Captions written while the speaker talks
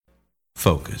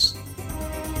Focus.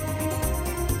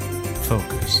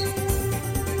 Focus.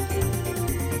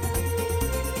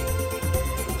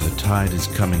 The tide is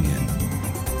coming in.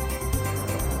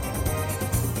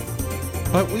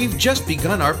 But we've just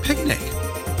begun our picnic.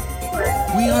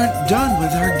 We aren't done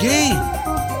with our game.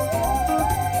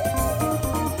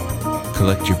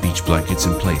 Collect your beach blankets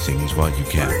and playthings while you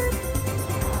can.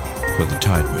 For the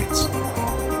tide waits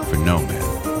for no man.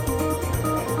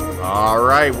 All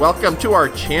right, welcome to our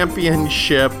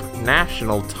championship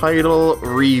national title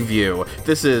review.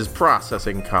 This is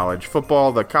Processing College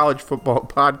Football, the college football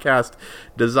podcast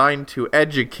designed to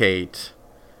educate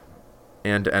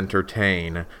and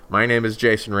entertain. My name is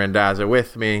Jason Randazza.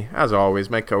 With me, as always,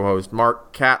 my co-host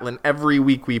Mark Catlin. Every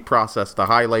week we process the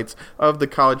highlights of the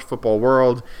college football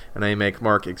world, and I make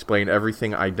Mark explain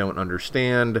everything I don't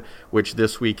understand, which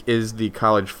this week is the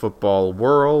college football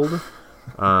world.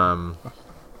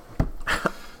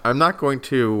 I'm not going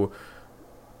to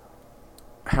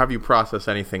have you process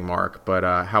anything, Mark, but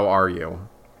how are you?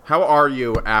 How are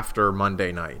you after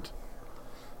Monday night?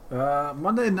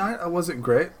 Monday night, I wasn't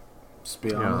great, to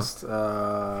be honest.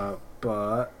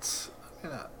 But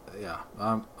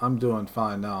I'm doing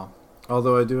fine now.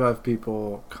 Although I do have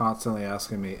people constantly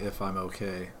asking me if I'm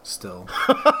okay still.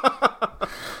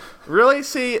 Really?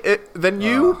 See, then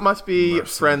you must be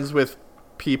mercy. friends with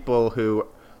people who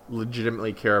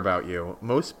legitimately care about you.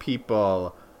 Most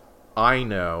people I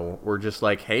know were just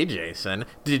like, "Hey, Jason,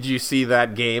 did you see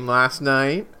that game last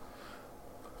night?"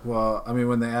 Well, I mean,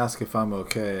 when they ask if I'm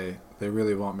okay, they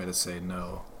really want me to say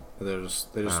no. They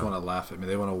just want to laugh at me.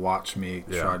 They want to watch me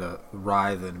try to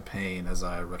writhe in pain as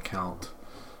I recount.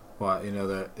 Well, you know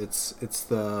that it's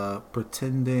the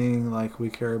pretending like we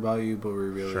care about you, but we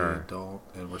really don't.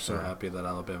 And we're so happy that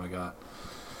Alabama got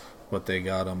what they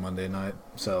got on Monday night.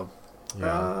 So,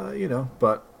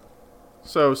 but.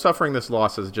 So suffering this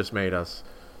loss has just made us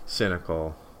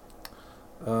cynical.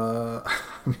 I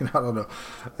mean, I don't know.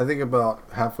 I think about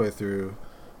halfway through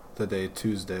the day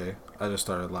Tuesday, I just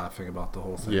started laughing about the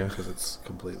whole thing because it's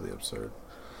completely absurd.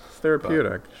 It's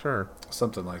therapeutic, sure.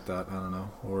 Something like that. I don't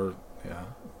know. Or,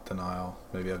 denial.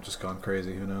 Maybe I've just gone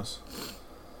crazy. Who knows?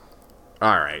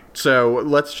 All right. So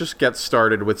let's just get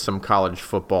started with some college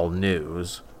football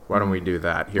news. Why don't we do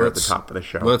that here at the top of the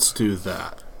show? Let's do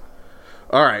that.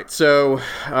 All right, so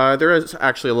there is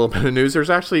actually a little bit of news. There's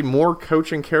actually more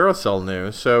coaching carousel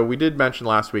news. So we did mention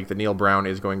last week that Neil Brown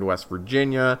is going to West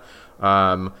Virginia.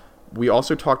 We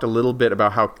also talked a little bit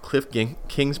about how Cliff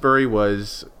Kingsbury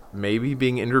was maybe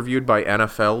being interviewed by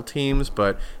NFL teams,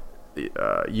 but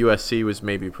USC was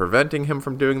maybe preventing him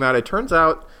from doing that. It turns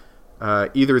out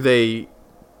either they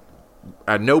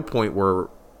at no point were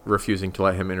refusing to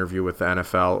let him interview with the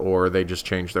NFL, or they just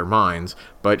changed their minds.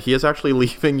 But he is actually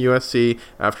leaving USC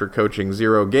after coaching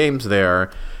 0 games there,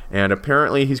 and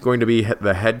apparently he's going to be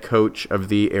the head coach of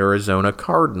the Arizona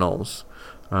Cardinals.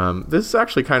 This is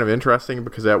actually kind of interesting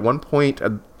because at one point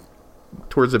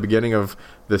towards the beginning of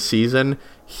the season,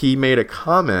 he made a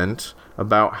comment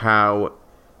about how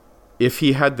if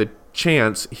he had the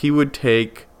chance, he would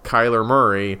take Kyler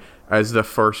Murray as the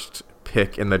first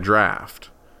pick in the draft.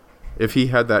 If he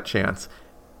had that chance.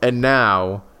 And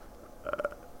now,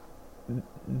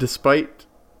 despite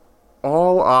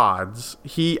all odds,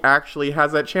 he actually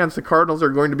has that chance. The Cardinals are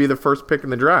going to be the first pick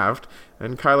in the draft,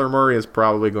 and Kyler Murray is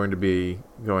probably going to be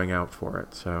going out for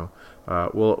it. So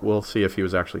we'll see if he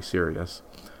was actually serious.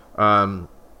 And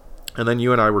then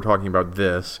you and I were talking about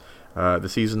this. The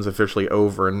season's officially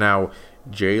over, and now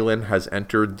Jalen has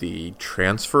entered the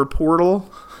transfer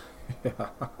portal. Yeah.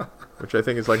 Which I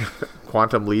think is like a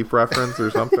Quantum Leap reference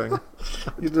or something.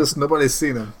 Nobody's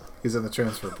seen him. He's in the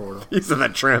transfer portal. He's in the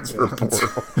transfer portal.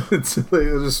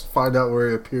 You'll just find out where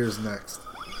he appears next.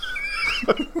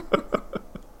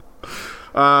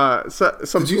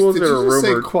 Some schools that are rumored. Did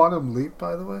you say Quantum Leap,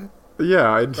 by the way?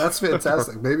 Yeah, that's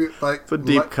fantastic. Maybe like it's a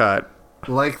deep cut.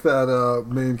 Like that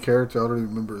main character. I don't even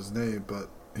remember his name, but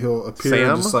he'll appear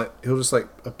he'll just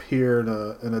appear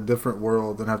in a different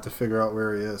world and have to figure out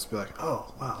where he is. Be like,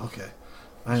 oh wow, okay,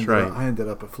 I ended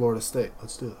up at Florida State.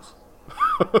 Let's do this.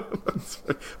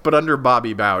 But under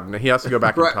Bobby Bowden, he has to go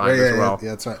back in time as well.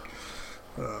 Yeah, that's right.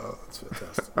 That's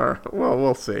fantastic. All right, well,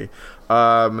 we'll see.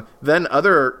 Then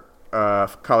other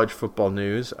college football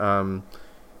news.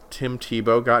 Tim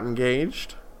Tebow got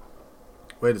engaged.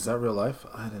 Wait, is that real life?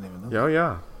 I didn't even know. Oh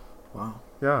yeah. Wow.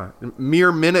 Yeah,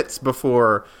 mere minutes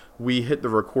before we hit the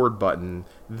record button,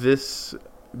 this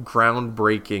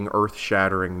groundbreaking,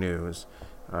 earth-shattering news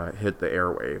hit the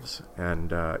airwaves,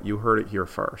 and you heard it here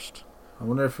first. I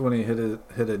wonder if when he hit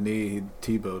a knee, he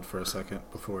T-bowed for a second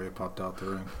before he popped out the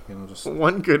ring. Just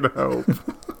one could hope.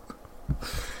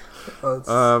 That's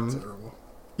terrible.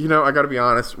 I got to be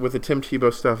honest with the Tim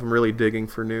Tebow stuff. I'm really digging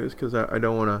for news because I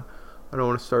don't want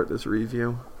to start this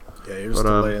review. Yeah, you're just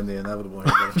delaying the inevitable.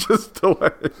 I'm just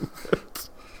delaying it.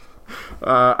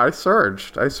 I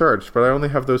surged, but I only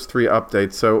have those 3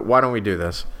 updates. So why don't we do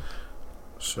this?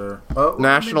 Sure.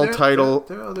 National title.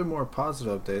 There are other more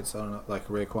positive updates. I don't know. Like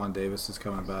Raekwon Davis is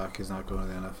coming back. He's not going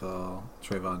to the NFL.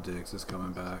 Trayvon Diggs is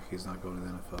coming back. He's not going to the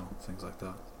NFL. Things like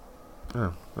that.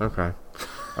 Oh, okay.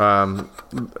 I'm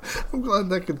glad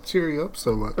that could cheer you up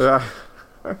so much.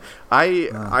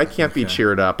 I can't be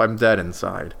cheered up. I'm dead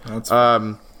inside. That's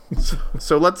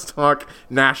so let's talk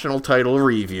national title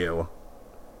review.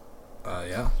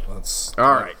 Yeah. Let's.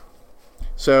 All right.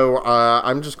 So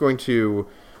I'm just going to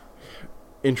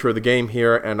intro the game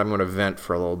here, and I'm going to vent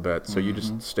for a little bit. So you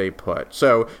just stay put.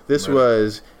 So this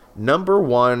was number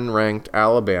 1 ranked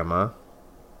Alabama,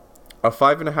 a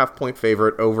 5.5 point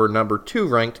favorite over number 2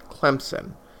 ranked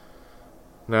Clemson.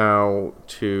 Now,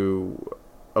 to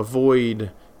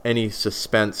avoid any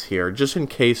suspense here, just in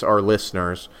case our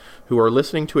listeners who are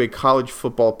listening to a college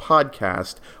football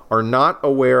podcast are not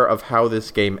aware of how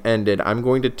this game ended, I'm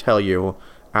going to tell you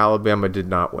Alabama did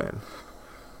not win.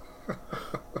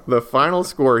 The final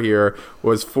score here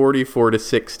was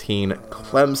 44-16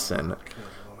 Clemson.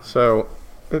 So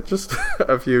just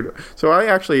a few. So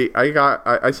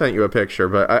I sent you a picture,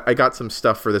 but I got some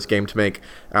stuff for this game to make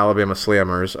Alabama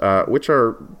Slammers, which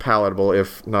are palatable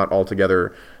if not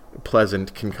altogether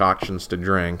pleasant concoctions to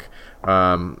drink.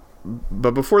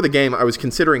 But before the game, I was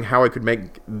considering how I could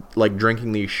make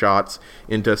drinking these shots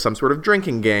into some sort of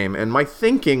drinking game, and my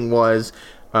thinking was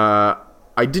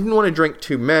I didn't want to drink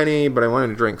too many, but I wanted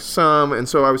to drink some, and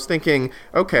so I was thinking,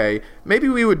 okay, maybe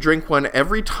we would drink one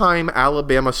every time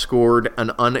Alabama scored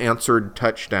an unanswered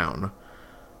touchdown.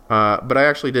 But I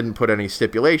actually didn't put any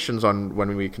stipulations on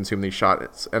when we consume these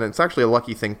shots, and it's actually a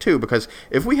lucky thing, too, because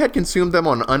if we had consumed them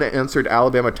on unanswered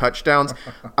Alabama touchdowns,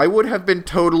 I would have been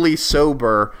totally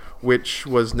sober, which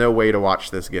was no way to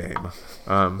watch this game.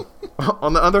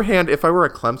 On the other hand, if I were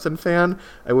a Clemson fan,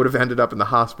 I would have ended up in the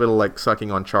hospital, sucking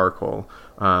on charcoal.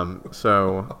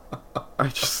 So I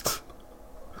just...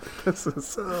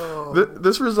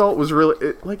 This result was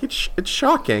really... It's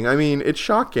shocking. I mean, it's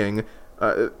shocking.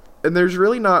 And there's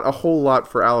really not a whole lot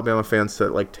for Alabama fans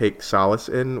to take solace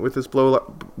in with this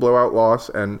blowout loss,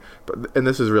 and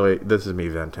this is me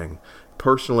venting.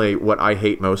 Personally, what I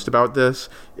hate most about this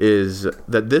is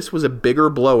that this was a bigger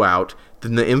blowout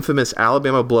than the infamous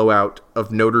Alabama blowout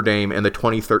of Notre Dame in the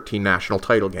 2013 national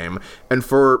title game. And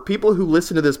for people who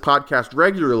listen to this podcast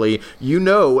regularly, you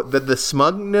know that the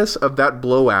smugness of that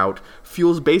blowout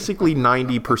fuels basically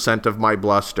 90% of my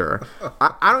bluster.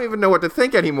 I don't even know what to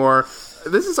think anymore.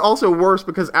 This is also worse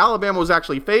because Alabama was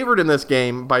actually favored in this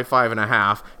game by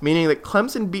 5.5, meaning that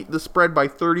Clemson beat the spread by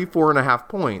 34.5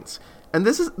 points. And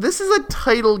this is a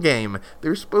title game.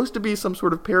 There's supposed to be some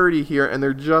sort of parity here, and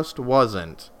there just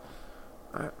wasn't.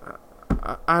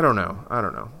 I don't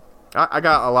know. I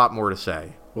got a lot more to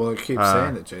say. Well, keep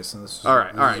saying it, Jason. All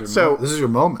right. So this is your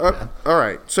moment. Man. All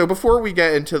right. So before we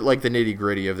get into the nitty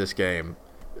gritty of this game,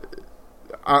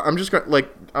 I'm just gonna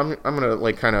I'm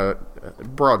gonna kind of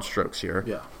broad strokes here.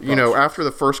 Yeah. After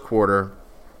the first quarter,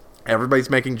 everybody's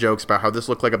making jokes about how this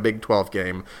looked like a Big 12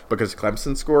 game because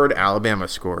Clemson scored, Alabama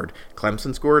scored.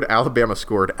 Clemson scored, Alabama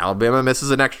scored. Alabama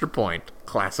misses an extra point.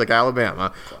 Classic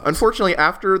Alabama. Unfortunately,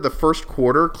 after the first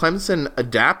quarter, Clemson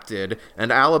adapted,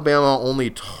 and Alabama only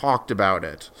talked about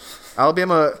it.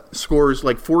 Alabama scores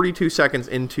 42 seconds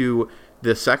into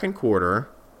the second quarter,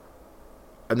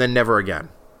 and then never again.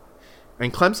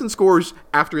 And Clemson scores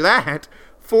after that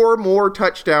 4 more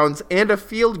touchdowns and a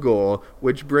field goal,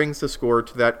 which brings the score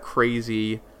to that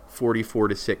crazy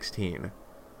 44-16.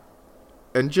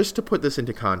 And just to put this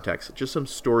into context, just some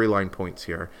storyline points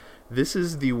here. This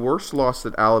is the worst loss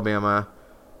that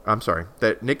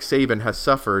that Nick Saban has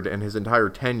suffered in his entire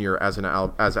tenure as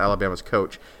Alabama's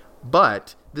coach.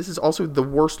 But this is also the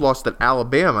worst loss that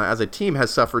Alabama as a team has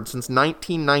suffered since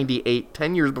 1998,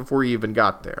 10 years before he even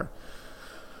got there.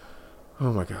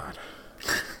 Oh my God.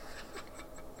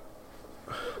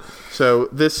 So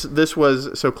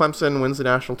Clemson wins the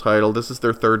national title. This is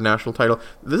their 3rd national title.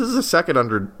 This is the 2nd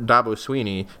under Dabo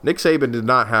Swinney. Nick Saban did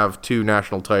not have 2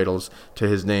 national titles to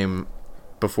his name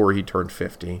before he turned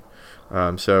 50.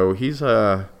 So he's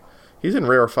in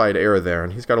rarefied air there,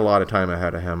 and he's got a lot of time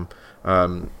ahead of him.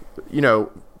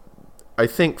 I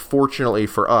think fortunately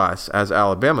for us as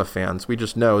Alabama fans, we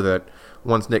just know that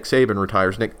once Nick Saban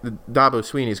retires, Dabo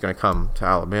Swinney is going to come to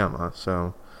Alabama.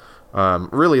 So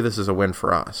really, this is a win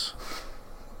for us,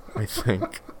 I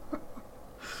think.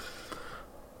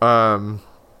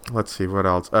 Let's see what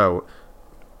else. Oh,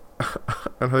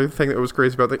 another thing that was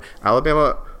crazy about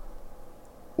Alabama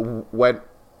went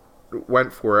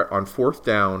for it on 4th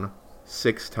down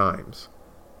 6 times.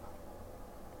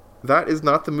 That is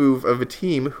not the move of a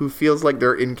team who feels like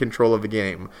they're in control of the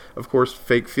game. Of course,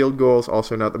 fake field goals,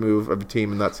 also not the move of a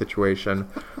team in that situation.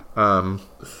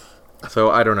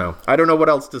 So I don't know. I don't know what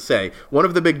else to say. One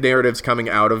of the big narratives coming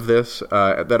out of this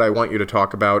that I want you to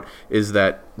talk about is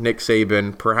that Nick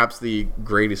Saban, perhaps the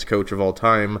greatest coach of all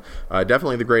time,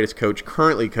 definitely the greatest coach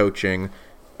currently coaching,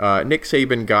 Nick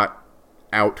Saban got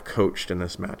out-coached in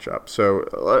this matchup.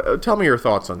 So tell me your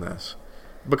thoughts on this.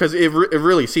 Because it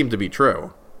really seemed to be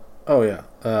true. Oh, yeah.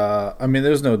 I mean,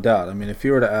 there's no doubt. I mean, if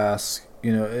you were to ask,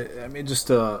 just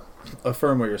to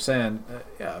affirm what you're saying,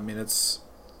 yeah, I mean,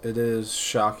 it is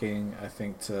shocking, I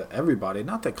think, to everybody.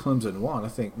 Not that Clemson won. I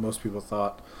think most people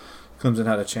thought Clemson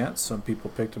had a chance. Some people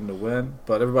picked them to win,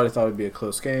 but everybody thought it would be a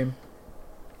close game.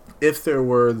 If there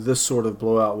were this sort of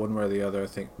blowout one way or the other, I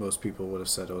think most people would have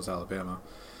said it was Alabama.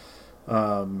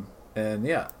 And,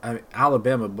 yeah, I mean,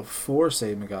 Alabama, before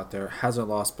Saban got there, hasn't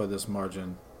lost by this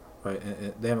margin. Right,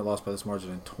 and they haven't lost by this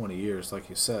margin in 20 years, like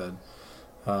you said,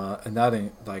 and that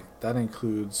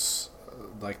includes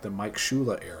like the Mike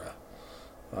Shula era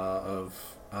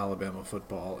of Alabama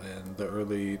football in the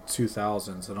early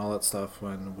 2000s and all that stuff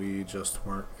when we just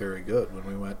weren't very good. When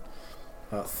we went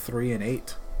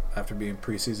 3-8 after being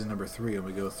preseason number 3, and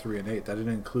we go 3-8, that didn't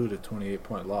include a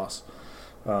 28-point loss,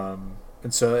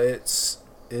 and so it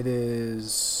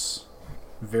is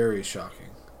very shocking.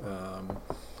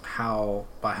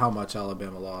 By how much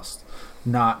Alabama lost.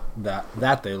 Not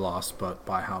that they lost, but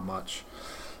by how much.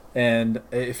 And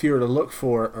if you were to look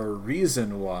for a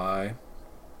reason why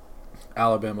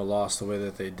Alabama lost the way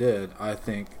that they did, I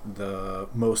think the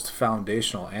most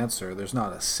foundational answer, there's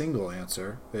not a single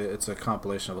answer, it's a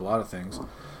compilation of a lot of things,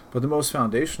 but the most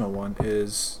foundational one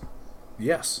is,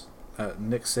 yes,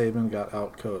 Nick Saban got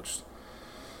out-coached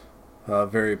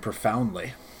very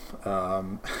profoundly.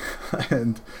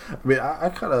 And I mean,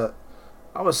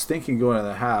 I was thinking going into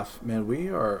the half, man, we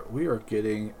are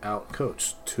getting out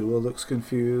coached. Tua looks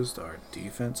confused, our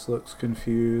defense looks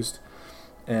confused,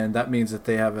 and that means that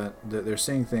they're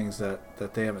seeing things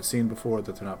that they haven't seen before,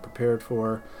 that they're not prepared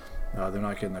for. They're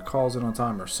not getting the calls in on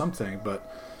time or something. But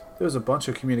there's a bunch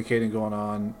of communicating going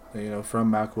on, from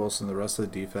Mack Wilson, the rest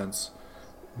of the defense,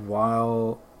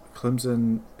 while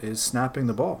Clemson is snapping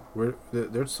the ball.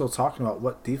 They're still talking about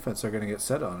what defense they're going to get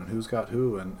set on and who's got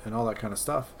who and all that kind of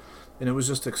stuff. And it was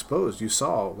just exposed. You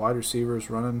saw wide receivers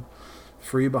running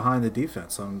free behind the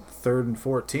defense. On 3rd and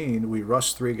 14, we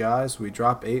rushed 3 guys. We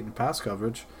dropped 8 in pass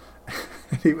coverage.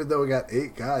 And even though we got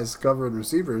 8 guys covering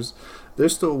receivers,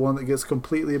 there's still one that gets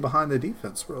completely behind the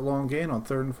defense for a long gain on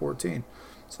 3rd and 14.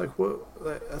 It's like, well,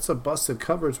 that's a busted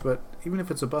coverage, but even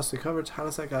if it's a busted coverage, how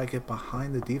does that guy get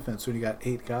behind the defense when you got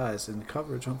 8 guys in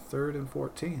coverage on 3rd and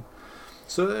 14?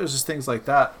 So there's just things like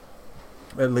that.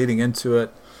 And leading into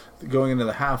it, going into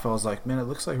the half, I was like, man, it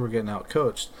looks like we're getting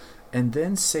out-coached. And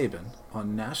then Saban,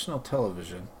 on national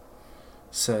television,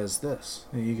 says this.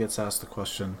 He gets asked the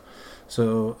question,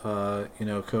 so,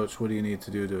 Coach, what do you need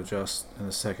to do to adjust in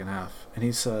the second half? And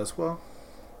he says, well,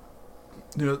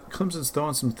 Clemson's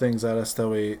throwing some things at us that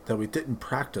we didn't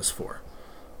practice for.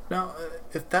 Now,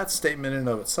 if that statement in and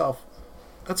of itself,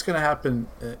 that's going to happen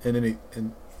in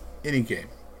any game.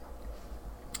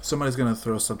 Somebody's going to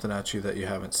throw something at you that you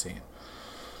haven't seen,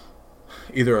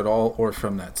 either at all or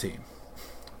from that team.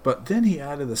 But then he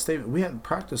added the statement, we hadn't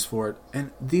practiced for it,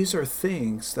 and these are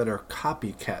things that are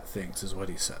copycat things, is what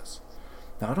he says.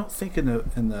 Now, I don't think at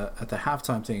the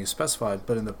halftime thing he specified,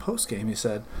 but in the post game he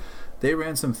said they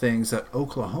ran some things that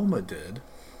Oklahoma did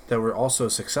that were also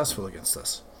successful against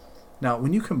us. Now,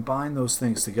 when you combine those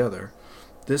things together,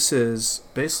 this is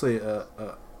basically a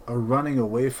running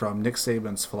away from Nick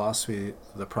Saban's philosophy,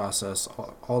 the process,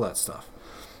 all that stuff,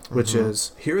 which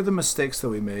is, here are the mistakes that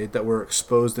we made that were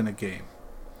exposed in a game.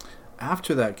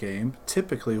 After that game,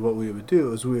 typically what we would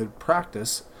do is we would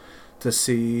practice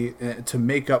to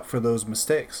make up for those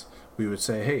mistakes. We would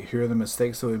say, hey, here are the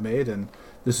mistakes that we made, and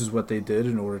this is what they did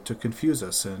in order to confuse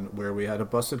us, and where we had a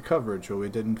busted coverage or we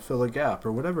didn't fill a gap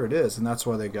or whatever it is, and that's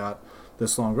why they got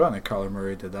this long run. And Kyler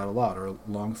Murray did that a lot, or a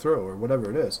long throw, or whatever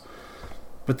it is.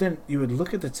 But then you would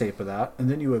look at the tape of that, and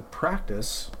then you would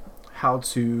practice how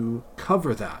to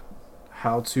cover that,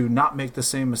 how to not make the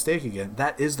same mistake again.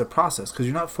 That is the process, because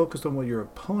you're not focused on what your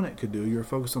opponent could do. You're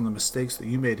focused on the mistakes that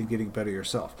you made and getting better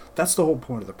yourself. That's the whole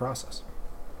point of the process.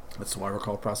 That's why we're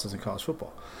called process in college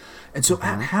football. And so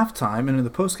at halftime and in the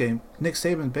postgame, Nick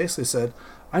Saban basically said,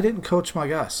 I didn't coach my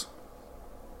guys.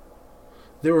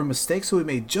 There were mistakes that we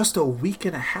made just a week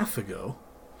and a half ago,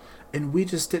 And we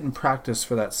just didn't practice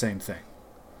for that same thing.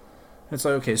 It's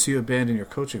like, okay, so you abandon your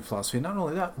coaching philosophy. Not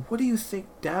only that, what do you think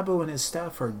Dabo and his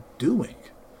staff are doing?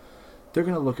 They're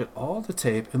going to look at all the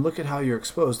tape and look at how you're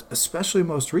exposed, especially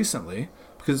most recently,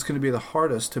 because it's going to be the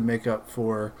hardest to make up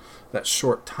for that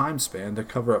short time span to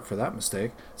cover up for that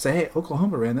mistake. Say, hey,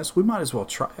 Oklahoma ran this. We might as well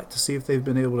try it to see if they've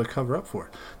been able to cover up for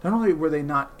it. Not only were they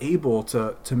not able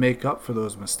to make up for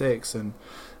those mistakes and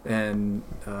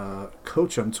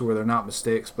coach them to where they're not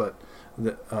mistakes, but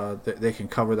they can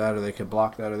cover that, or they can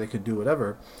block that, or they can do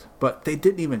whatever, but they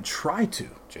didn't even try to,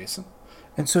 Jason.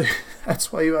 And so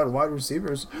that's why you had wide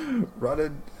receivers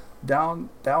running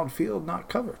downfield, not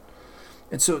covered.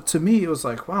 And so to me, it was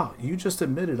like, wow, you just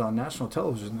admitted on national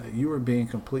television that you were being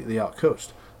completely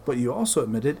outcoached. But you also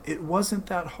admitted it wasn't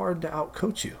that hard to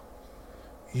outcoach you.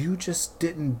 You just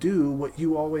didn't do what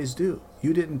you always do.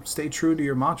 You didn't stay true to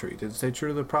your mantra. You didn't stay true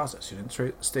to the process. You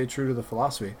didn't stay true to the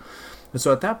philosophy. And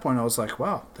so at that point, I was like,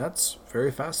 wow, that's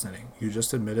very fascinating. You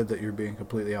just admitted that you're being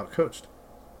completely outcoached.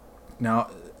 Now,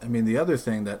 I mean, the other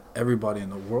thing that everybody in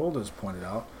the world has pointed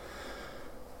out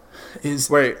is...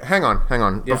 Wait, hang on.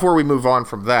 Yeah. Before we move on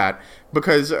from that,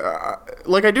 because, I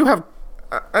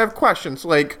have questions.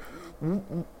 Like,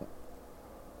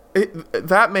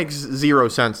 that makes zero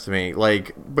sense to me.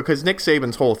 Like, because Nick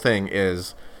Saban's whole thing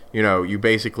is, you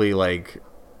basically,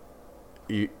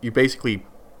 you basically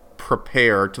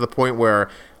prepare to the point where,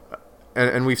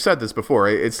 and we've said this before,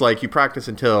 it's like you practice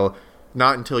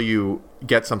not until you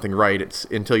get something right, it's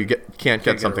until you can't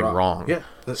get something wrong. Yeah.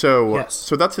 So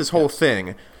that's his whole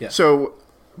thing. Yes. So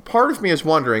part of me is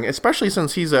wondering, especially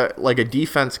since he's a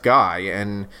defense guy,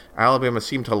 and Alabama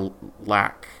seemed to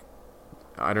lack,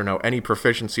 I don't know, any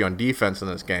proficiency on defense in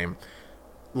this game.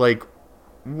 Like,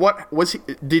 what was he?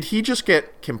 Did he just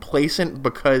get complacent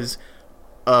because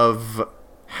of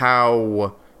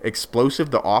how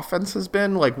explosive the offense has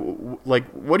been? Like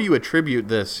what do you attribute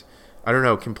this, I don't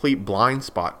know, complete blind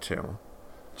spot to?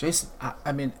 Jason,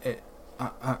 I mean,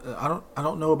 I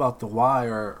don't know about the why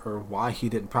or why he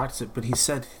didn't practice it, but he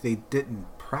said they didn't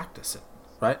practice it,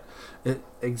 right?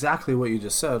 Exactly what you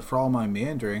just said. For all my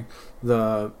meandering,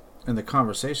 in the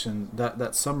conversation,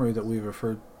 that summary that we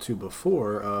referred to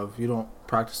before of you don't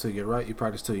practice till you get it right, you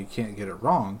practice till you can't get it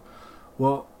wrong.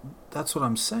 Well, that's what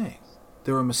I'm saying.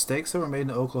 There were mistakes that were made in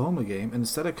the Oklahoma game, and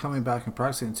instead of coming back and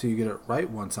practicing until you get it right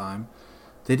one time,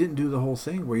 they didn't do the whole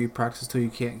thing where you practice till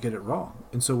you can't get it wrong.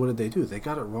 And so what did they do? They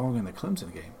got it wrong in the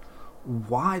Clemson game.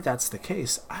 Why that's the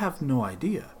case, I have no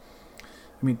idea.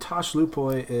 I mean, Tosh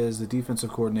Lupoy is the defensive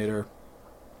coordinator.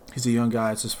 He's a young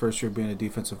guy. It's his first year being a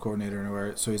defensive coordinator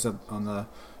anywhere. So he's up on the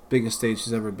biggest stage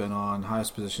he's ever been on,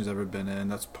 highest position he's ever been in.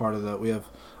 That's part of we have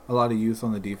a lot of youth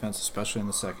on the defense, especially in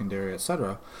the secondary,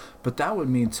 etc. But that would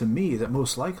mean to me that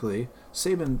most likely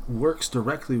Saban works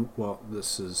directly. Well,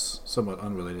 this is somewhat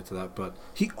unrelated to that, but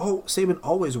Saban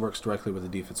always works directly with the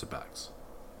defensive backs.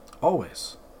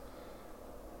 Always.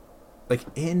 Like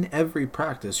in every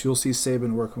practice, you'll see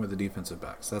Saban working with the defensive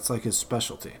backs. That's like his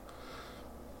specialty.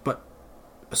 But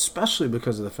especially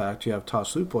because of the fact you have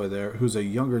Tosh Lupoy there, who's a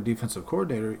younger defensive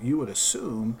coordinator, you would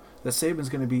assume that Saban's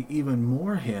going to be even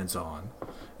more hands-on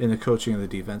in the coaching of the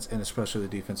defense, and especially the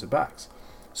defensive backs.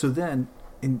 So then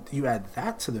you add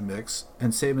that to the mix,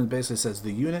 and Saban basically says,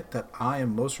 the unit that I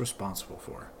am most responsible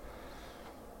for,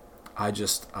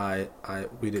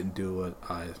 we didn't do what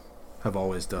I have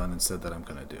always done and said that I'm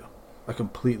going to do. I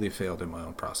completely failed in my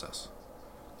own process.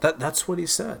 That's what he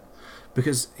said,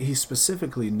 because he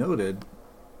specifically noted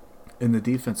on the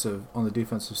defensive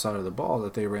side of the ball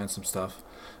that they ran some stuff,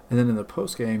 and then in the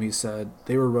post game he said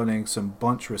they were running some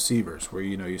bunch receivers where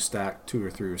you stack 2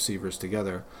 or 3 receivers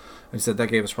together, and he said that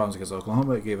gave us problems against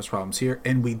Oklahoma, it gave us problems here,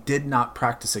 and we did not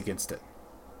practice against it.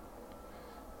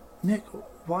 Nick,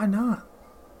 why not?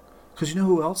 Because you know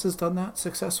who else has done that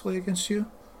successfully against you?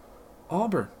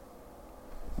 Auburn.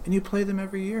 And you play them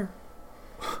every year.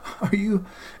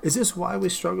 Is this why we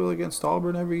struggle against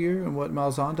Auburn every year and what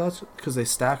Malzahn does? Because they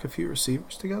stack a few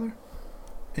receivers together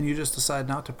and you just decide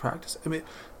not to practice? I mean,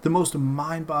 the most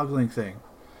mind-boggling thing,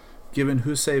 given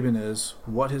who Saban is,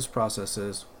 what his process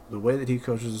is, the way that he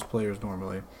coaches his players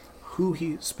normally, who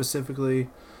he specifically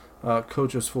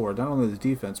coaches for, not only the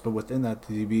defense, but within that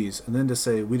the DBs, and then to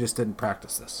say, we just didn't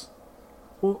practice this.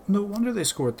 Well, no wonder they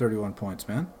scored 31 points,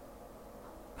 man.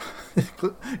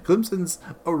 Clemson's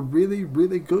a really,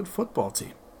 really good football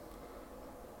team.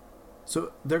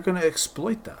 So they're going to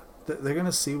exploit that. They're going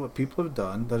to see what people have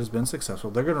done that has been successful.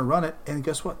 They're going to run it, and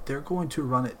guess what? They're going to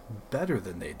run it better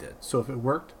than they did. So if it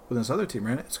worked when this other team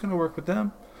ran it, it's going to work with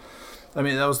them. I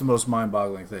mean, that was the most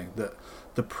mind-boggling thing.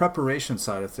 The preparation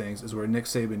side of things is where Nick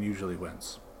Saban usually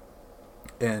wins.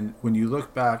 And when you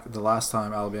look back, the last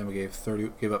time Alabama gave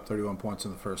up 31 points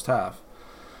in the first half,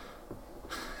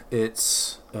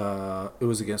 it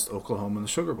was against Oklahoma in the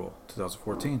Sugar Bowl,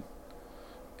 2014.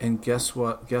 And guess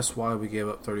what? Guess why we gave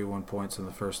up 31 points in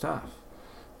the first half?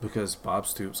 Because Bob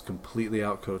Stoops completely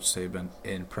outcoached Saban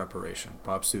in preparation.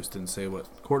 Bob Stoops didn't say what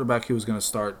quarterback he was going to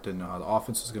start, didn't know how the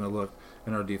offense was going to look,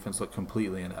 and our defense looked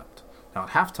completely inept. Now, at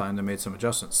halftime, they made some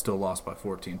adjustments. Still lost by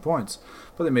 14 points,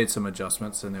 but they made some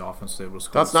adjustments, and the offense was able to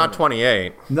score. That's not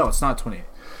 28. No, it's not 28.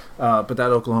 But that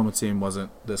Oklahoma team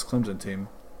wasn't this Clemson team.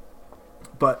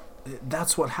 But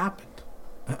that's what happened.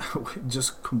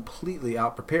 Just completely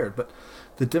out-prepared. But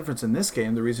the difference in this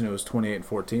game, the reason it was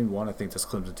 28-14, one, I think this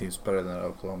Clemson team is better than the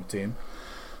Oklahoma team.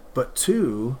 But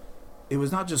two, it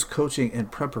was not just coaching in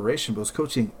preparation, but it was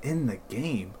coaching in the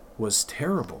game was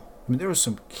terrible. I mean, there were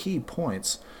some key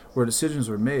points where decisions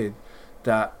were made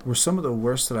that were some of the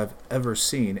worst that I've ever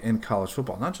seen in college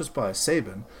football. Not just by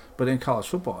Saban, but in college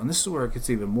football. And this is where it gets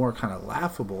even more kind of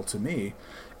laughable to me,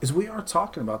 is we are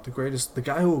talking about the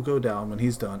guy who will go down when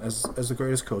he's done as the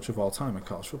greatest coach of all time in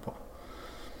college football.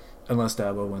 Unless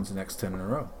Dabo wins the next 10 in a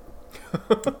row.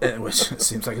 Which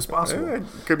seems like it's possible. It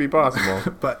could be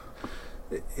possible. But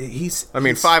he's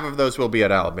 5 of those will be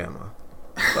at Alabama.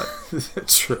 But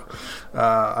true.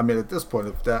 I mean, at this point,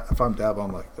 if I'm Dabo,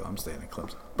 I'm like, oh, I'm staying in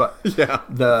Clemson. But yeah,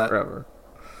 forever.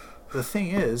 The thing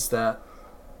is that,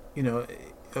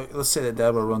 let's say that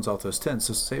Dabo runs off those 10,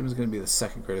 so Saban's going to be the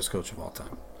second greatest coach of all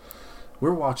time.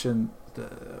 We're watching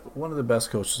one of the best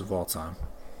coaches of all time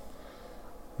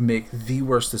make the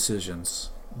worst decisions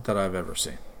that I've ever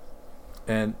seen.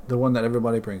 And the one that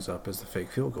everybody brings up is the fake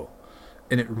field goal.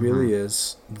 And it really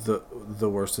is the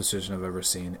worst decision I've ever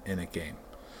seen in a game.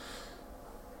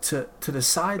 To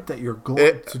decide that you're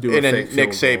going to do a fake field Nick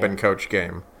Saban goal coach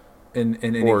game. In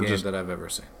any game that I've ever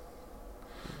seen.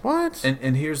 What?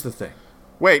 And here's the thing.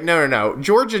 Wait, no.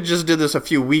 Georgia just did this a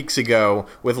few weeks ago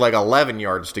with like 11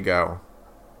 yards to go.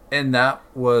 And that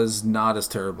was not as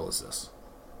terrible as this.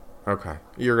 Okay.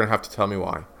 You're going to have to tell me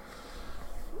why.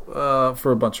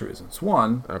 For a bunch of reasons.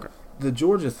 One, the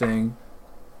Georgia thing,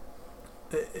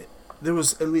 there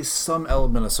was at least some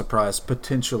element of surprise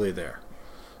potentially there.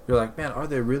 You're like, man, are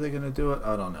they really going to do it?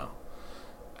 I don't know.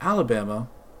 Alabama,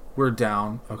 we're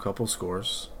down a couple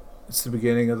scores. It's the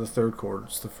beginning of the third quarter.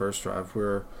 It's the first drive.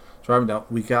 We're driving down.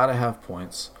 We got to have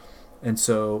points. And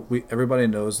so everybody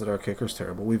knows that our kicker's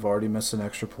terrible. We've already missed an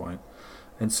extra point.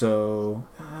 And so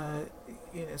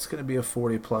it's going to be a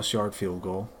 40-plus yard field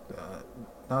goal.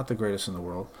 Not the greatest in the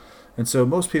world. And so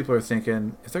most people are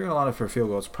thinking, if they're going to line up for a field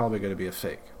goal, it's probably going to be a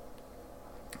fake.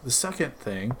 The second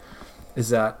thing is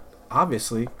that,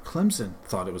 obviously, Clemson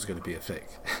thought it was going to be a fake.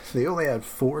 They only had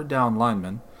 4 down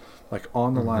linemen, like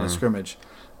on the line of scrimmage.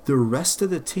 The rest of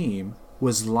the team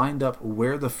was lined up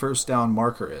where the first down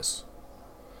marker is.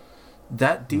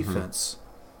 That defense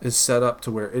is set up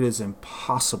to where it is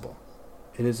impossible.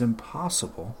 It is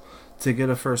impossible to get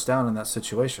a first down in that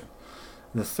situation.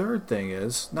 The third thing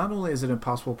is, not only is it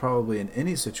impossible probably in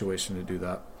any situation to do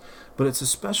that, but it's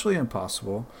especially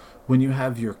impossible when you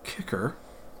have your kicker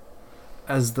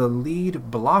as the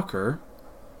lead blocker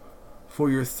for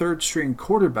your third-string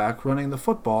quarterback running the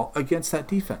football against that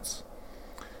defense.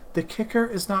 The kicker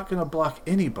is not going to block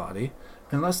anybody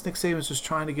unless Nick Saban's just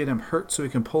trying to get him hurt so he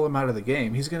can pull him out of the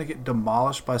game. He's going to get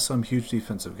demolished by some huge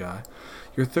defensive guy.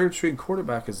 Your third-string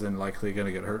quarterback is then likely going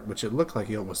to get hurt, which it looked like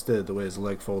he almost did, the way his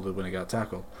leg folded when he got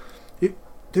tackled.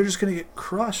 They're just going to get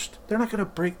crushed. They're not going to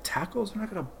break tackles. They're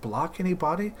not going to block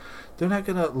anybody. They're not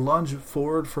going to lunge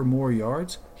forward for more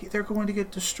yards. They're going to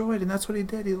get destroyed, and that's what he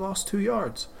did. He lost 2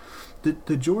 yards.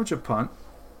 The Georgia punt,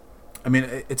 I mean,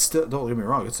 it's still, don't get me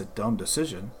wrong, it's a dumb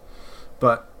decision,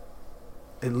 but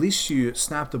at least you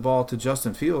snapped the ball to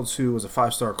Justin Fields, who was a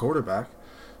 5-star quarterback,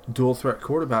 dual-threat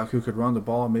quarterback who could run the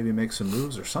ball and maybe make some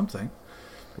moves or something.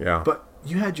 Yeah. But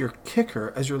you had your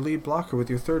kicker as your lead blocker with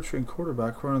your third-string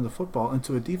quarterback running the football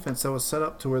into a defense that was set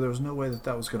up to where there was no way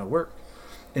that was going to work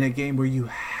in a game where you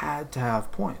had to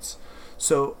have points.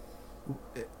 So,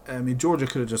 I mean, Georgia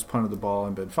could have just punted the ball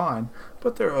and been fine,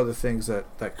 but there are other things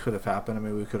that could have happened. I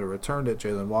mean, we could have returned it.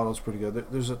 Jalen Waddle's pretty good.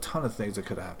 There's a ton of things that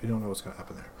could have happened. You don't know what's going to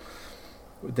happen there.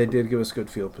 They did give us good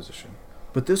field position.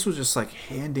 But this was just like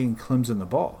handing Clemson the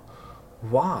ball.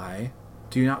 Why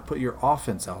do you not put your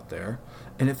offense out there?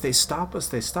 And if they stop us,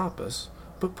 they stop us.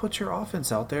 But put your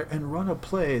offense out there and run a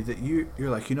play that you're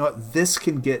like, you know what? This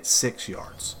can get 6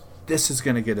 yards. This is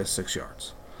going to get us 6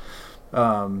 yards.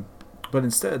 But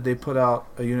instead, they put out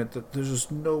a unit that there's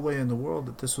just no way in the world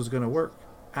that this was going to work.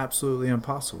 Absolutely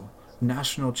impossible.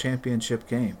 National championship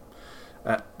game.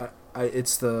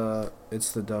 It's the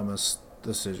dumbest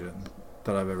decision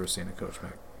that I've ever seen a coach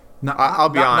make. I'll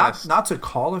be honest. Not to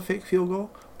call a fake field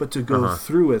goal, but to go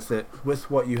through with it with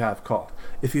what you have called.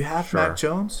 If you have Mac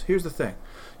Jones, here's the thing.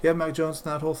 You have Mac Jones in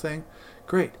that whole thing,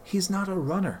 great. He's not a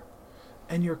runner,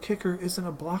 and your kicker isn't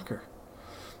a blocker.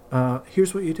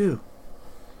 Here's what you do.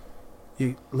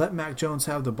 You let Mac Jones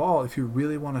have the ball if you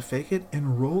really want to fake it,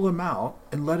 and roll him out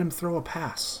and let him throw a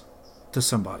pass to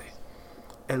somebody.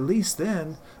 At least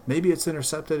then, maybe it's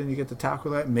intercepted and you get the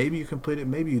tackle that. Maybe you complete it,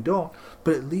 maybe you don't.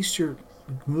 But at least you're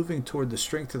moving toward the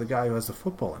strength of the guy who has the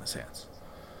football in his hands.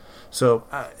 So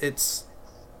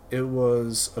it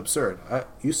was absurd.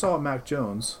 You saw Mac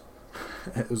Jones.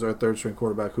 It was our third string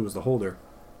quarterback who was the holder.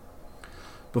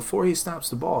 Before he snaps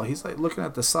the ball, he's like looking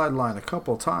at the sideline a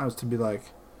couple times to be like,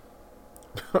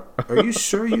 are you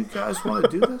sure you guys want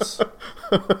to do this?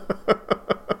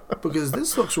 Because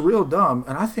this looks real dumb,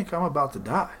 and I think I'm about to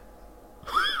die.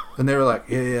 And they were like,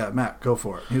 yeah, Matt, go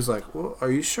for it. He was like, well, are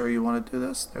you sure you want to do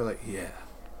this? They're like, yeah.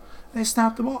 And they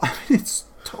snapped the ball. I mean, it's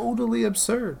totally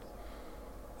absurd.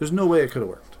 There's no way it could have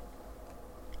worked.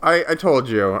 I told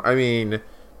you. I mean,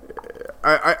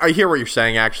 I hear what you're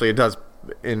saying. Actually, it does,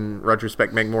 in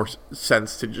retrospect, make more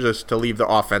sense to leave the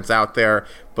offense out there.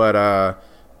 But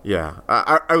yeah,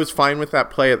 I was fine with that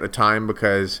play at the time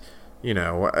because, you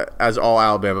know, as all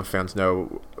Alabama fans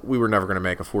know, we were never going to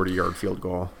make a 40-yard field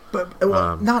goal. But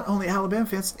not only Alabama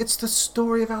fans, it's the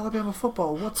story of Alabama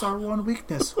football. What's our one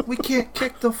weakness? We can't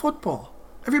kick the football.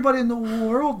 Everybody in the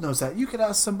world knows that. You could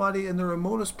ask somebody in the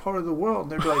remotest part of the world,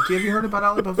 and they'd be like, have you heard about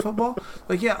Alabama football?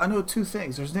 Like, yeah, I know two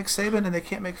things. There's Nick Saban, and they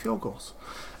can't make field goals.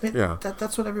 I mean, yeah.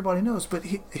 That's what everybody knows. But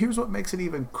here's what makes it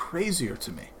even crazier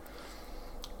to me.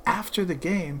 After the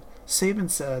game,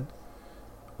 Saban said,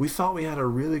 we thought we had a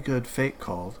really good fake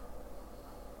called,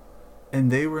 and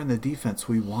they were in the defense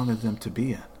we wanted them to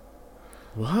be in.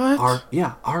 What?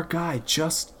 Our guy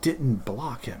just didn't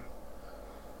block him.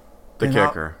 The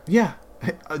kicker. Yeah.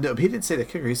 No, he didn't say the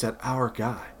kicker. He said our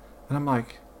guy. And I'm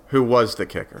like... Who was the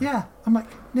kicker? Yeah. I'm like,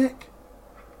 Nick,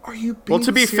 are you being Well,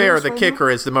 to be fair, the right kicker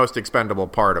now? is the most expendable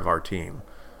part of our team.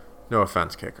 No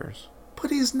offense, kickers. But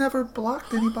he's never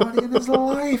blocked anybody in his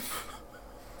life.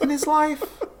 In his life.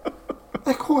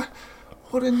 Like,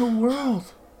 what in the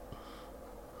world?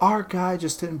 Our guy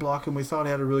just didn't block him. We thought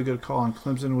he had a really good call, and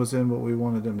Clemson was in what we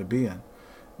wanted him to be in.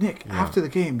 Nick, after the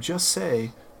game, just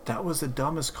say, that was the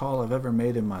dumbest call I've ever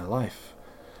made in my life.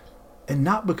 And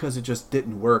not because it just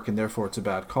didn't work and therefore it's a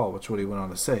bad call, which is what he went on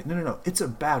to say. No. It's a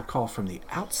bad call from the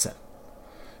outset.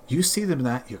 You see them in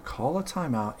that, you call a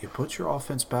timeout, you put your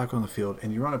offense back on the field,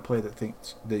 and you run a play that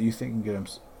you think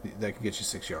that can get you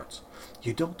 6 yards.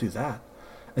 You don't do that.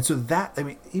 And so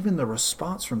even the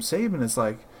response from Saban is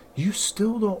like, you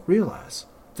still don't realize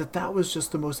that was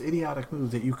just the most idiotic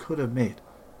move that you could have made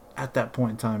at that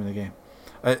point in time in the game.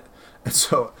 And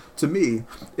so, to me,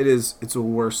 it's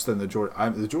worse than the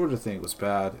Georgia. The Georgia thing was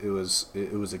bad. It was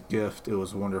a gift. It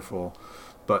was wonderful,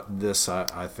 but this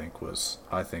I think was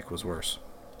worse.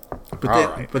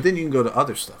 But then you can go to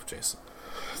other stuff, Jason.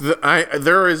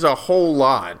 There is a whole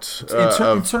lot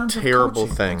of terrible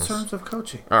things in terms of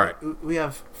coaching. All right, we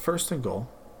have 1st and goal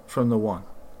from the 1,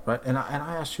 right? And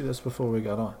I asked you this before we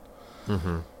got on.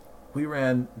 Mm-hmm. We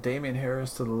ran Damian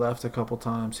Harris to the left a couple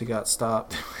times. He got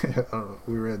stopped.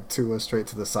 We ran Tua straight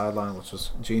to the sideline, which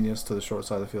was genius, to the short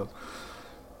side of the field.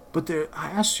 But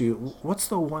I asked you, what's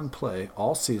the one play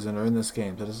all season or in this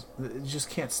game that you just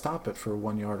can't stop it for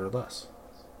 1 yard or less?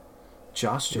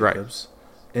 Josh Jacobs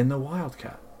in the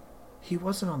Wildcat. He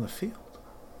wasn't on the field.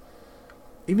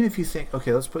 Even if you think,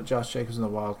 okay, let's put Josh Jacobs in the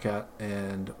Wildcat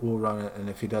and we'll run it, and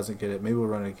if he doesn't get it, maybe we'll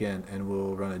run it again and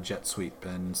we'll run a jet sweep,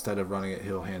 and instead of running it,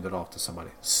 he'll hand it off to somebody.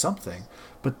 Something.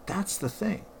 But that's the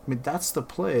thing. I mean, that's the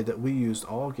play that we used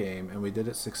all game, and we did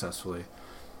it successfully.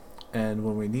 And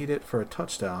when we need it for a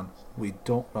touchdown, we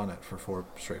don't run it for 4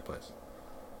 straight plays.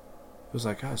 It was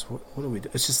like, guys, what do we do?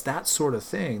 It's just that sort of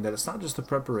thing, that it's not just the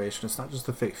preparation, it's not just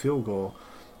the fake field goal.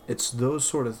 It's those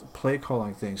sort of play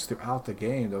calling things throughout the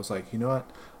game that was like, you know what?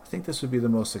 I think this would be the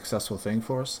most successful thing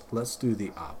for us. Let's do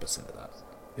the opposite of that.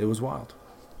 It was wild.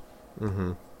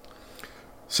 Mm-hmm.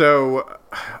 So,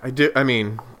 I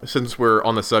mean, since we're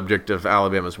on the subject of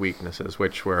Alabama's weaknesses,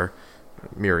 which were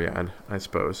myriad, I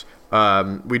suppose,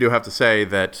 we do have to say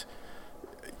that,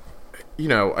 you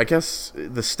know, I guess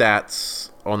the stats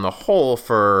on the whole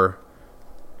for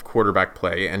quarterback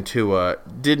play and Tua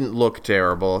didn't look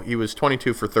terrible. He was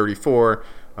 22 for 34,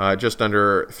 just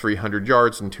under 300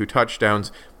 yards and 2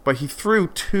 touchdowns, but he threw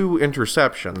 2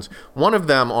 interceptions, one of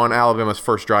them on Alabama's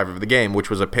first drive of the game, which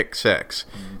was a pick 6.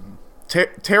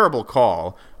 Terrible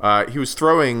call. He was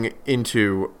throwing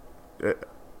into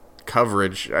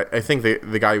coverage. I think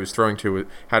the guy he was throwing to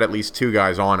had at least 2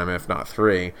 guys on him, if not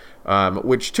 3,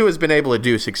 which Tua has been able to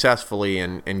do successfully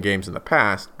in games in the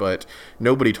past, but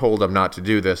nobody told him not to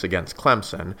do this against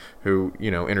Clemson, who,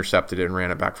 intercepted it and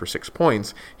ran it back for 6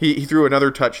 points. He threw another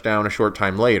touchdown a short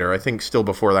time later, I think still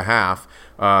before the half,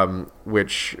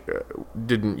 which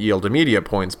didn't yield immediate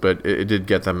points, but it did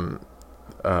get them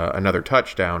another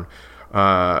touchdown.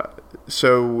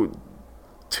 So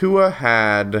Tua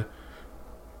had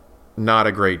not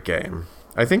a great game.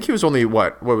 I think he was only,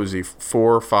 what was he,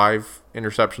 4 or 5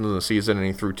 interceptions in the season, and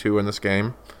he threw 2 in this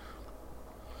game.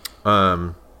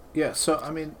 Yeah, so,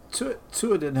 I mean,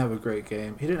 Tua didn't have a great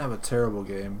game. He didn't have a terrible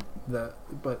game. But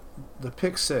the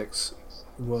pick 6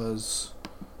 was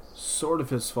sort of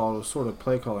his fault. It was sort of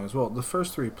play calling as well. The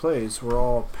first 3 plays were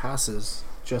all passes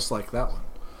just like that one.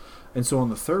 And so on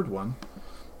the third one,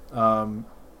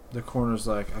 the corner's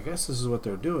like, I guess this is what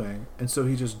they're doing. And so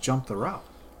he just jumped the route.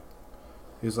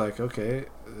 He's like, okay,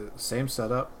 same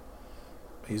setup.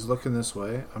 He's looking this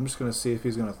way. I'm just going to see if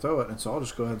he's going to throw it. And so I'll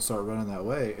just go ahead and start running that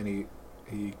way. And he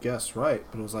guessed right.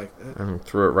 But it was like... and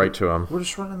threw it right to him. We're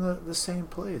just running the same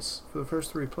plays for the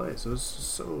first 3 plays. It was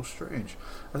so strange.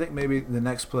 I think maybe the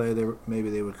next play, maybe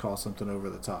they would call something over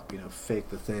the top. Fake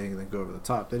the thing and then go over the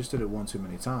top. They just did it one too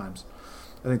many times.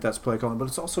 I think that's play calling. But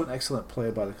it's also an excellent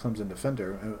play by the Clemson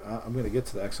defender. I'm going to get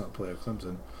to the excellent play of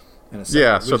Clemson in a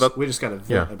second. Yeah, we just got to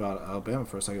vent about Alabama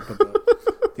for a second. But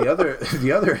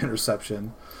the other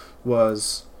interception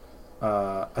was,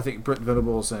 I think, Brent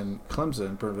Venables and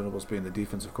Clemson. Brent Venables being the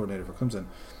defensive coordinator for Clemson,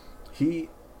 he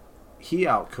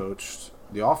outcoached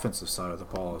the offensive side of the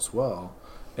ball as well,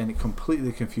 and it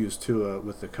completely confused Tua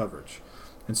with the coverage.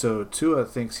 And so Tua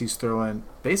thinks he's throwing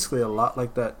basically a lot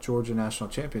like that Georgia National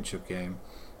Championship game,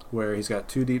 where he's got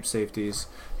 2 deep safeties.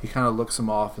 He kind of looks them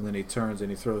off, and then he turns and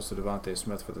he throws to Devontae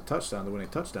Smith for the touchdown, the winning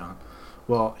touchdown.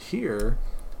 Well, here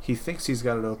he thinks he's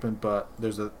got it open, but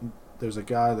there's a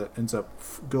guy that ends up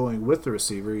going with the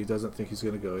receiver. He doesn't think he's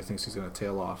going to go. He thinks he's going to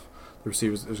tail off the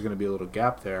receivers. There's going to be a little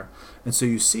gap there. And so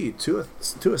you see Tua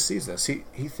sees this.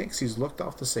 He thinks he's looked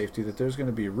off the safety, that there's going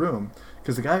to be room,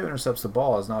 because the guy who intercepts the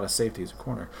ball is not a safety, he's a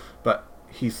corner. But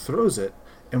he throws it,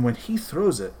 and when he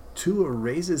throws it, Tua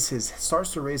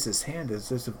starts to raise his hand as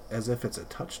if it's a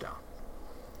touchdown.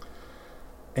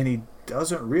 And he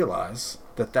doesn't realize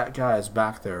that guy is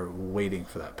back there waiting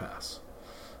for that pass.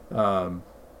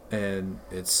 And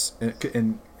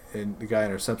the guy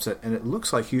intercepts it, and it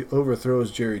looks like he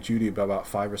overthrows Jerry Jeudy by about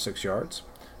 5 or 6 yards.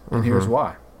 And here's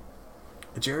why.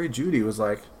 Jerry Jeudy was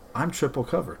like, I'm triple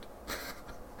covered.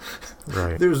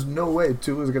 Right. There's no way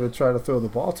Tua is going to try to throw the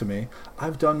ball to me.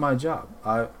 I've done my job.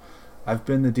 I've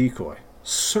been the decoy.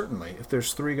 Certainly, if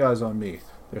there's 3 guys on me,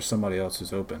 there's somebody else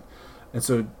who's open. And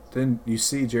so then you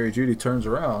see Jerry Jeudy turns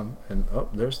around, and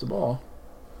there's the ball.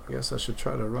 I guess I should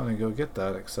try to run and go get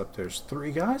that, except there's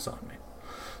 3 guys on me.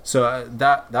 So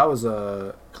that was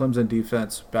a Clemson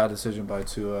defense, bad decision by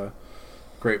Tua,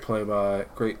 great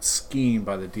scheme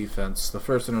by the defense. The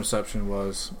first interception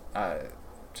was I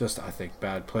think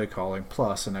bad play calling,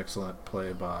 plus an excellent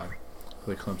play by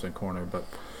the Clemson corner. But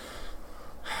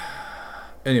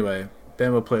anyway,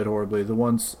 Bama played horribly. The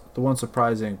one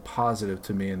surprising positive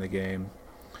to me in the game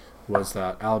was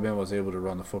that Alabama was able to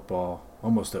run the football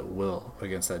almost at will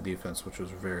against that defense, which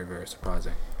was very, very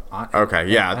surprising.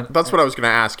 That's what I was going to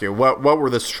ask you. What were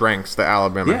the strengths that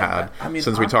Alabama had,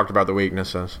 since we talked about the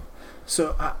weaknesses?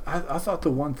 So I thought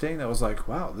the one thing that was like,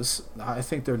 wow, I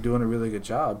think they're doing a really good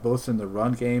job, both in the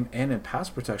run game and in pass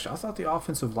protection. I thought the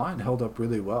offensive line held up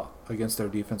really well against their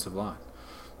defensive line.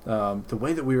 The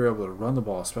way that we were able to run the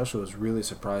ball especially was really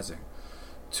surprising.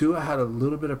 Tua had a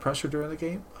little bit of pressure during the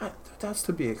game. That's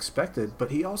to be expected,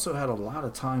 but he also had a lot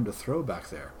of time to throw back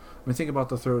there. I mean, think about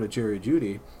the throw to Jerry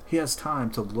Jeudy. He has time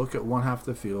to look at one half of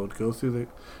the field, go through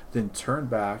then turn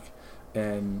back,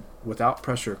 and without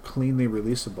pressure, cleanly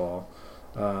release the ball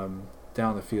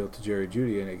down the field to Jerry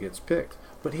Jeudy, and it gets picked.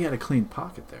 But he had a clean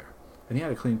pocket there, and he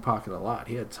had a clean pocket a lot.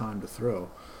 He had time to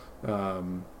throw.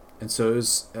 And so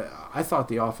I thought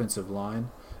the offensive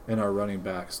line and our running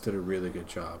backs did a really good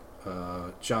job.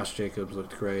 Josh Jacobs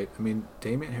looked great. I mean,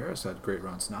 Damian Harris had great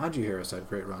runs. Najee Harris had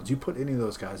great runs. You put any of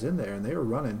those guys in there, and they were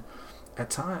running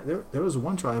at time. There was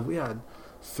one drive we had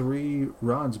 3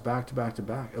 runs back to back to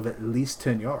back of at least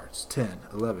 10 yards, 10,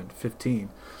 11, 15.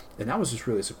 And that was just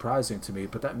really surprising to me.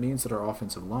 But that means that our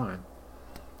offensive line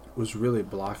was really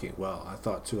blocking well. I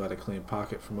thought Tua had a clean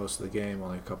pocket for most of the game,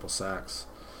 only a couple sacks.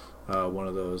 One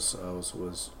of those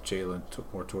was Jalen,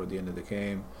 more toward the end of the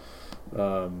game.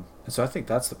 And so I think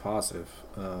that's the positive.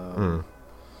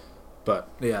 But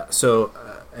yeah, so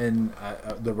and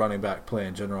the running back play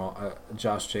in general,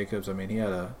 Josh Jacobs. I mean,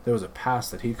 there was a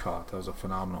pass that he caught that was a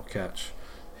phenomenal catch.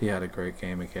 He had a great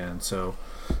game again. So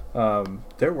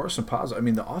there were some positives. I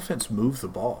mean, the offense moved the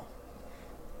ball,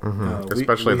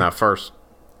 especially in that first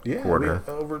quarter.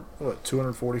 Over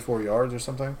 244 yards or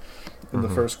something in the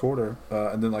first quarter,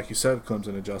 and then like you said,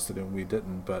 Clemson adjusted and we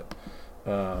didn't. But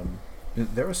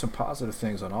there were some positive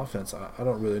things on offense. I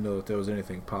don't really know that there was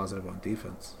anything positive on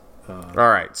defense. All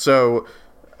right, so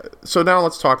now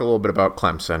let's talk a little bit about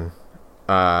Clemson.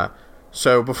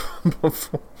 So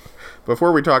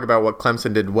before we talk about what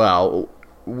Clemson did well,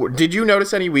 did you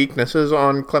notice any weaknesses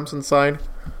on Clemson's side?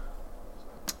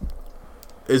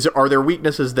 Are there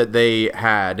weaknesses that they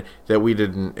had that we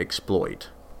didn't exploit?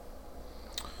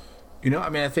 I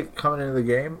mean, I think coming into the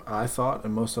game, I thought,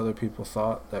 and most other people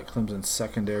thought, that Clemson's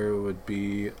secondary would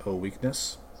be a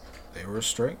weakness. They were a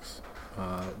strength.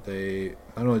 They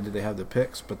not only did they have the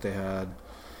picks, but they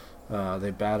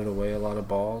batted away a lot of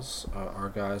balls. Our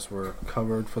guys were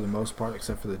covered for the most part,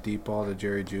 except for the deep ball to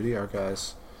Jerry Jeudy. Our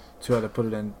guys, too, had to put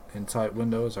it in tight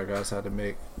windows. Our guys had to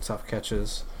make tough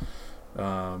catches.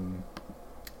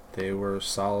 They were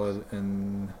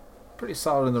pretty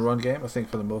solid in the run game. I think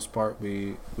for the most part,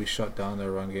 we shut down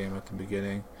their run game at the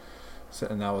beginning,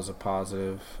 and that was a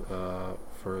positive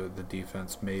for the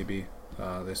defense. Maybe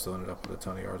they still ended up with a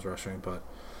ton of yards rushing, but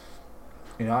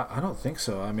I don't think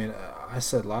so. I mean, I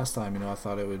said last time, I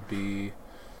thought it would be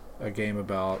a game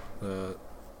about the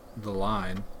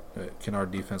line. Can our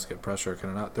defense get pressure? Can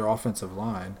it not? Their offensive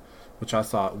line, which I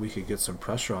thought we could get some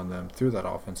pressure on them through that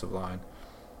offensive line.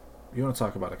 You want to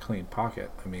talk about a clean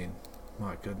pocket? I mean,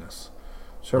 my goodness.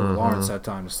 Trevor Lawrence had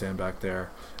time to stand back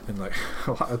there, and like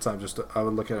a lot of times, I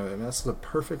would look at it, and that's a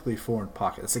perfectly formed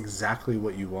pocket. That's exactly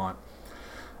what you want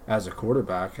as a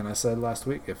quarterback. And I said last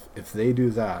week, if they do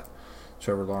that,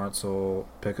 Trevor Lawrence will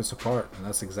pick us apart, and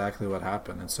that's exactly what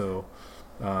happened. And so,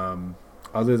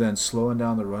 other than slowing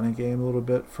down the running game a little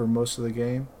bit for most of the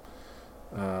game,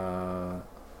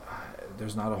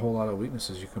 there's not a whole lot of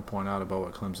weaknesses you can point out about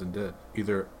what Clemson did.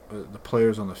 Either the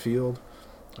players on the field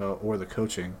or the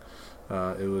coaching.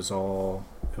 It was all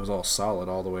solid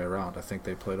all the way around. I think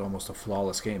they played almost a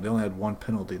flawless game. They only had one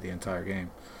penalty the entire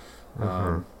game.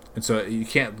 And so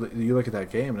you look at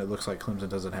that game and it looks like Clemson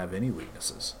doesn't have any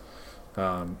weaknesses.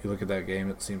 You look at that game,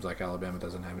 it seems like Alabama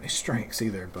doesn't have any strengths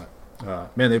either. But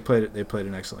man, they played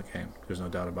an excellent game. There's no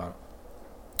doubt about it.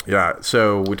 Yeah,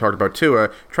 so we talked about Tua.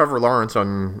 Trevor Lawrence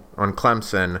on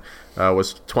Clemson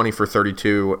was 20 for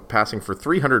 32, passing for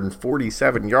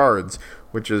 347 yards,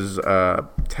 which is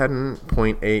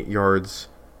 10.8 yards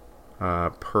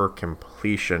per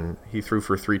completion. He threw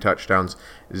for 3 touchdowns,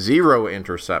 0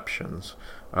 interceptions.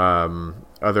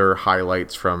 Other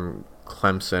highlights from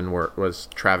Clemson was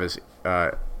Travis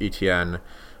Etienne,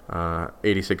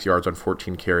 86 yards on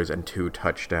 14 carries and 2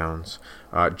 touchdowns.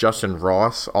 Justin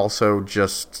Ross, also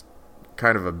just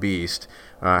kind of a beast,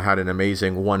 had an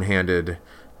amazing one-handed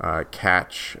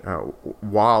catch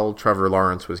while Trevor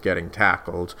Lawrence was getting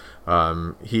tackled.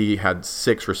 He had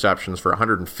 6 receptions for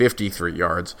 153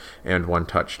 yards and 1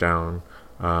 touchdown.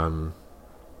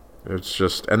 It's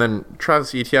just, and then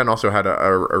Travis Etienne also had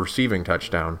a receiving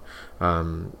touchdown.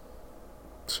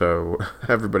 So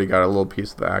everybody got a little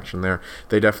piece of the action there.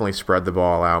 They definitely spread the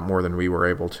ball out more than we were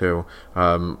able to.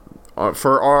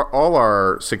 For all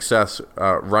our success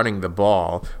running the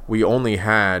ball, we only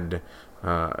had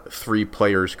 3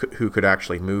 players who could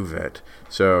actually move it.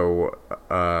 So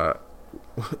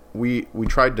we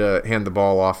tried to hand the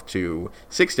ball off to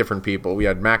 6 different people. We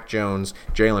had Mac Jones,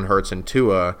 Jalen Hurts, and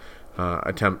Tua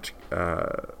attempt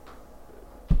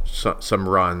some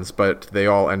runs, but they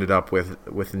all ended up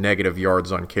with negative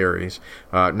yards on carries.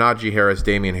 Najee Harris,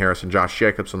 Damian Harris, and Josh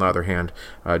Jacobs, on the other hand,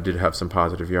 did have some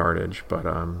positive yardage. But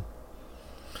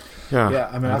yeah,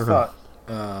 I mean, I thought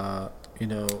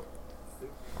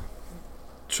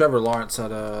Trevor Lawrence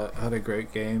had a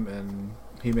great game, and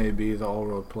he may be the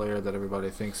all-world player that everybody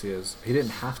thinks he is. He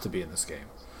didn't have to be in this game.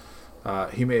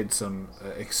 He made some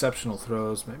exceptional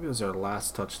throws. Maybe it was their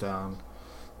last touchdown.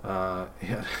 He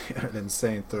had an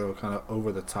insane throw kind of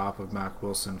over the top of Mac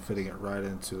Wilson, fitting it right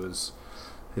into his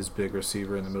big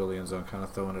receiver in the middle of the end zone, kind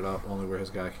of throwing it up only where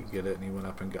his guy could get it, and he went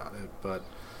up and got it. But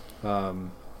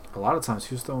a lot of times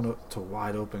he was throwing it to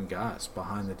wide open guys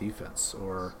behind the defense,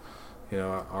 or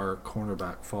our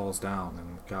cornerback falls down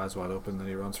and guy's wide open, then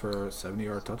he runs for a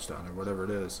 70-yard touchdown or whatever it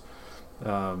is.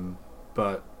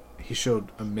 But he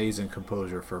showed amazing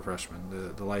composure for a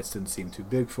freshman. The lights didn't seem too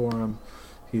big for him.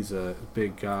 He's a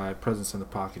big guy, presence in the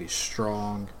pocket. He's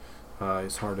strong.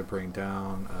 He's hard to bring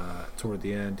down. Toward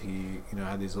the end, he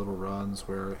had these little runs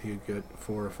where he'd get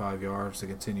 4 or 5 yards to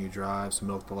continue drives,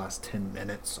 milk the last 10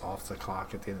 minutes off the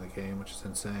clock at the end of the game, which is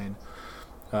insane.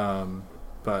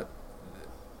 But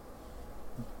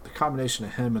the combination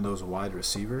of him and those wide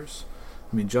receivers,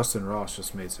 I mean, Justin Ross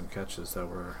just made some catches that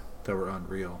were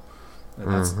unreal.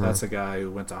 And that's a guy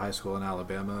who went to high school in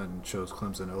Alabama and chose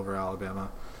Clemson over Alabama.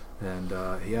 And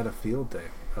he had a field day,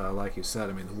 like you said.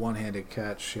 I mean, the one-handed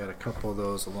catch, he had a couple of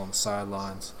those along the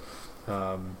sidelines.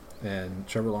 And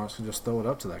Trevor Lawrence can just throw it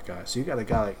up to that guy. So you got a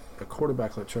guy, like a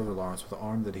quarterback like Trevor Lawrence, with the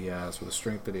arm that he has, with the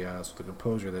strength that he has, with the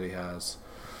composure that he has.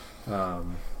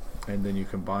 And then you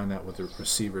combine that with the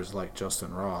receivers like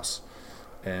Justin Ross.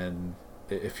 And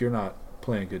if you're not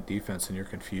playing good defense and you're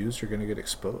confused, you're going to get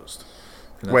exposed.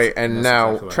 And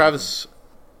now exactly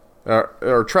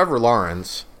Trevor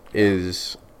Lawrence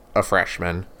is a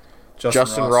freshman.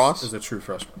 Justin Ross is a true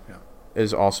freshman. Yeah,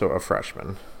 is also a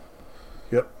freshman.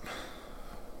 Yep.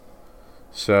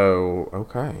 So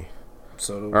okay.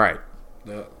 So all right.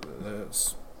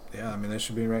 I mean, they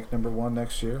should be ranked number 1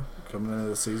 next year, coming into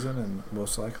the season, and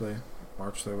most likely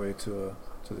march their way to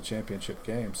the championship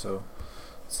game. So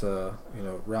it's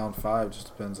round 5 just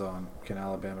depends on, can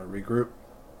Alabama regroup.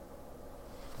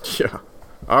 Yeah.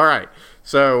 All right.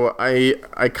 So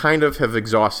I kind of have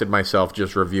exhausted myself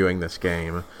just reviewing this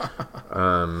game.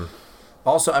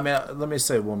 Also, I mean, let me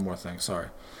say one more thing. Sorry.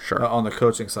 Sure. On the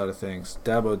coaching side of things,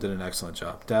 Dabo did an excellent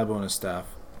job. Dabo and his staff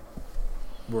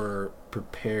were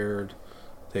prepared.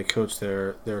 They coached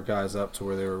their guys up to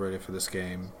where they were ready for this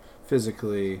game,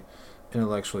 physically,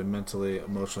 intellectually, mentally,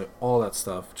 emotionally, all that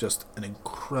stuff. Just an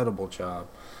incredible job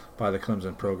by the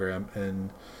Clemson program, and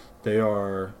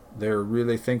they're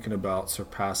really thinking about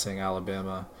surpassing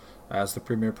Alabama as the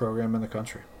premier program in the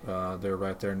country. They're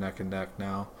right there neck and neck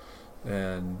now,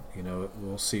 and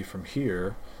we'll see from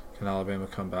here. Can Alabama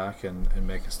come back and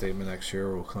make a statement next year,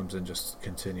 or will Clemson just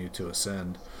continue to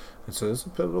ascend? And so it's a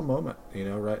pivotal moment,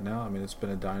 right now. I mean, it's been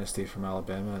a dynasty from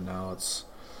Alabama, and now it's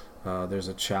there's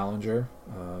a challenger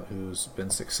who's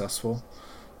been successful,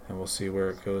 and we'll see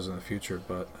where it goes in the future.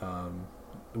 But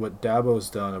what Dabo's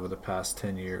done over the past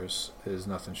 10 years is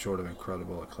nothing short of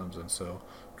incredible at Clemson. So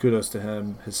kudos to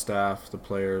him, his staff, the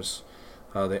players.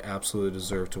 They absolutely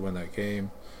deserve to win that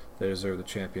game. They deserve the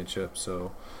championship.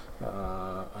 So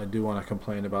I do want to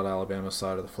complain about Alabama's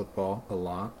side of the football a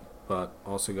lot, but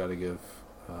also got to give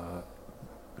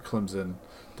Clemson,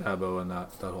 Dabo, and that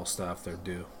whole staff their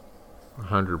due.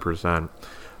 100%.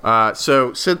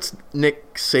 So since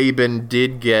Nick Saban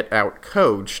did get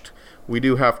out-coached, we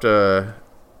do have to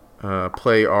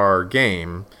play our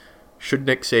game. Should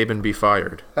Nick Saban be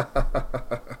fired?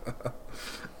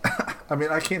 I mean,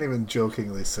 I can't even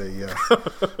jokingly say yes.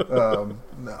 No,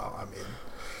 I mean,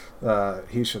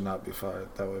 he should not be fired.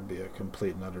 That would be a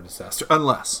complete and utter disaster.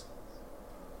 Unless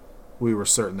we were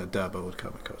certain that Dabo would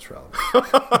come and coach for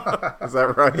Alabama. Is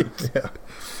that right? Yeah.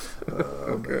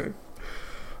 Okay.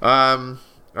 All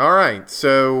right.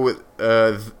 So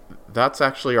that's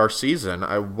actually our season.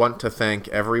 I want to thank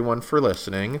everyone for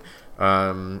listening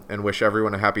and wish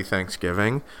everyone a happy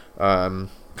Thanksgiving.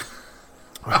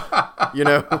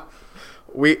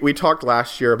 We talked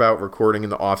last year about recording in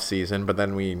the off season, but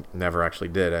then we never actually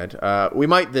did it. We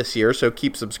might this year, so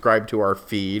keep subscribed to our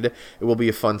feed. It will be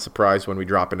a fun surprise when we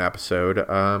drop an episode.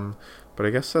 But I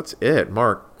guess that's it.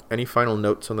 Mark, any final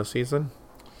notes on the season?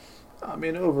 I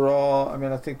mean, overall,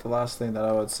 I think the last thing that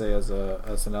I would say as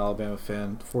an Alabama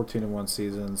fan, 14-1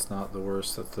 season's not the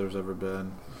worst that there's ever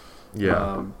been.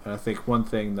 Yeah. And I think one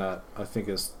thing that I think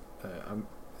is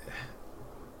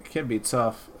it can be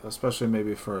tough, especially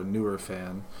maybe for a newer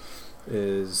fan,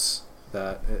 is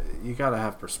that you got to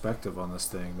have perspective on this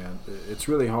thing, man. It's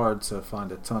really hard to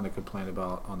find a ton to complain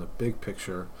about on the big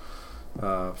picture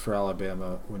for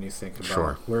Alabama when you think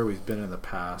about where we've been in the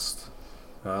past,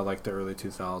 like the early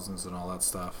 2000s and all that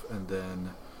stuff. And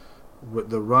then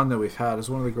the run that we've had is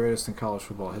one of the greatest in college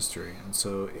football history. And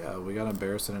so, yeah, we got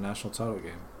embarrassed in a national title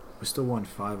game. We still won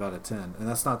 5 out of 10. And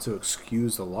that's not to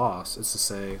excuse the loss. It's to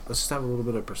say, let's just have a little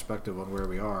bit of perspective on where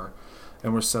we are.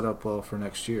 And we're set up well for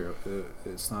next year.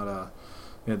 It's not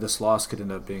this loss could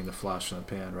end up being the flash in the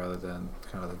pan rather than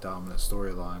kind of the dominant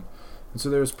storyline. And so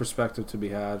there's perspective to be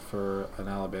had for an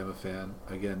Alabama fan.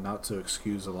 Again, not to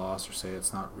excuse the loss or say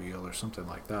it's not real or something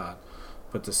like that,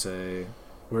 but to say,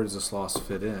 where does this loss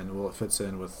fit in? Well, it fits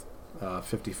in with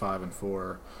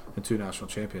 55-4 and 2 national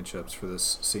championships for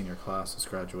this senior class that's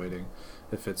graduating.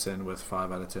 It fits in with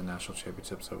 5 out of 10 national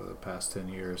championships over the past 10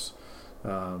 years,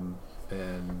 and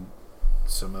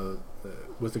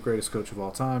with the greatest coach of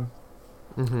all time,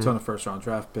 a ton of first-round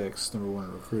draft picks, number 1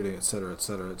 in recruiting, et cetera, et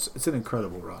cetera. It's an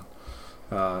incredible run.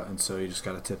 And so you just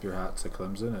got to tip your hat to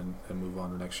Clemson and move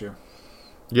on to next year.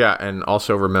 Yeah, and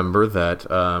also remember that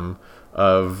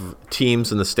of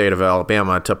teams in the state of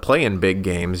Alabama to play in big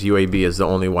games, UAB is the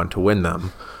only one to win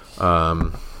them.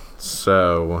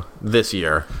 So this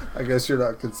year, I guess you're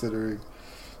not considering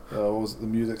what was it, the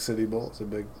Music City Bowl? It's a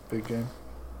big game.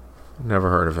 Never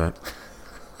heard of it.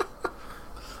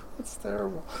 That's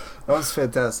terrible. That was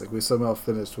fantastic. We somehow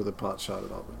finished with a pot shot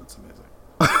at Auburn. It's amazing.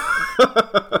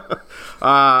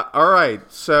 All right,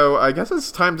 so I guess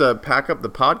it's time to pack up the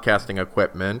podcasting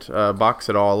equipment, box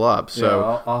it all up. So,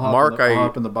 yeah, I'll Mark, I'll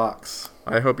hop in the box.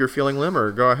 I hope you're feeling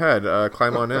limber. Go ahead,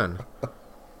 climb on in.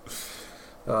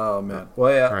 Oh man.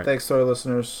 Well, yeah. Right. Thanks to our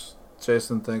listeners,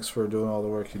 Jason. Thanks for doing all the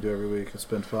work you do every week. It's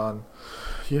been fun.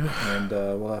 Yeah. And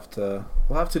we'll have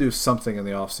to do something in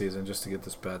the off season just to get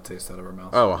this bad taste out of our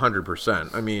mouths. Oh,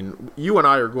 100%. I mean, you and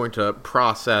I are going to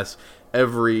process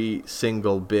every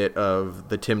single bit of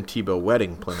the Tim Tebow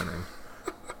wedding planning.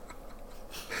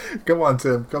 Come on,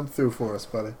 Tim. Come through for us,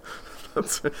 buddy.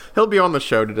 He'll be on the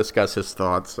show to discuss his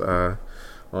thoughts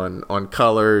on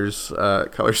colors,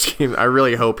 color scheme. I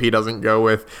really hope he doesn't go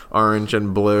with orange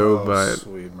and blue, but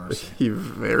sweet mercy. He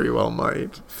very well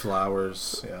might.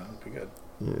 Flowers, yeah, that'd be good.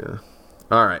 Yeah.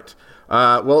 All right.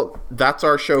 Well, that's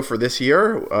our show for this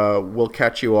year. We'll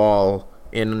catch you all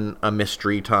in a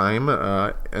mystery time,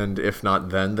 and if not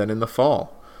then in the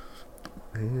fall.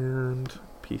 And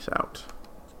peace out.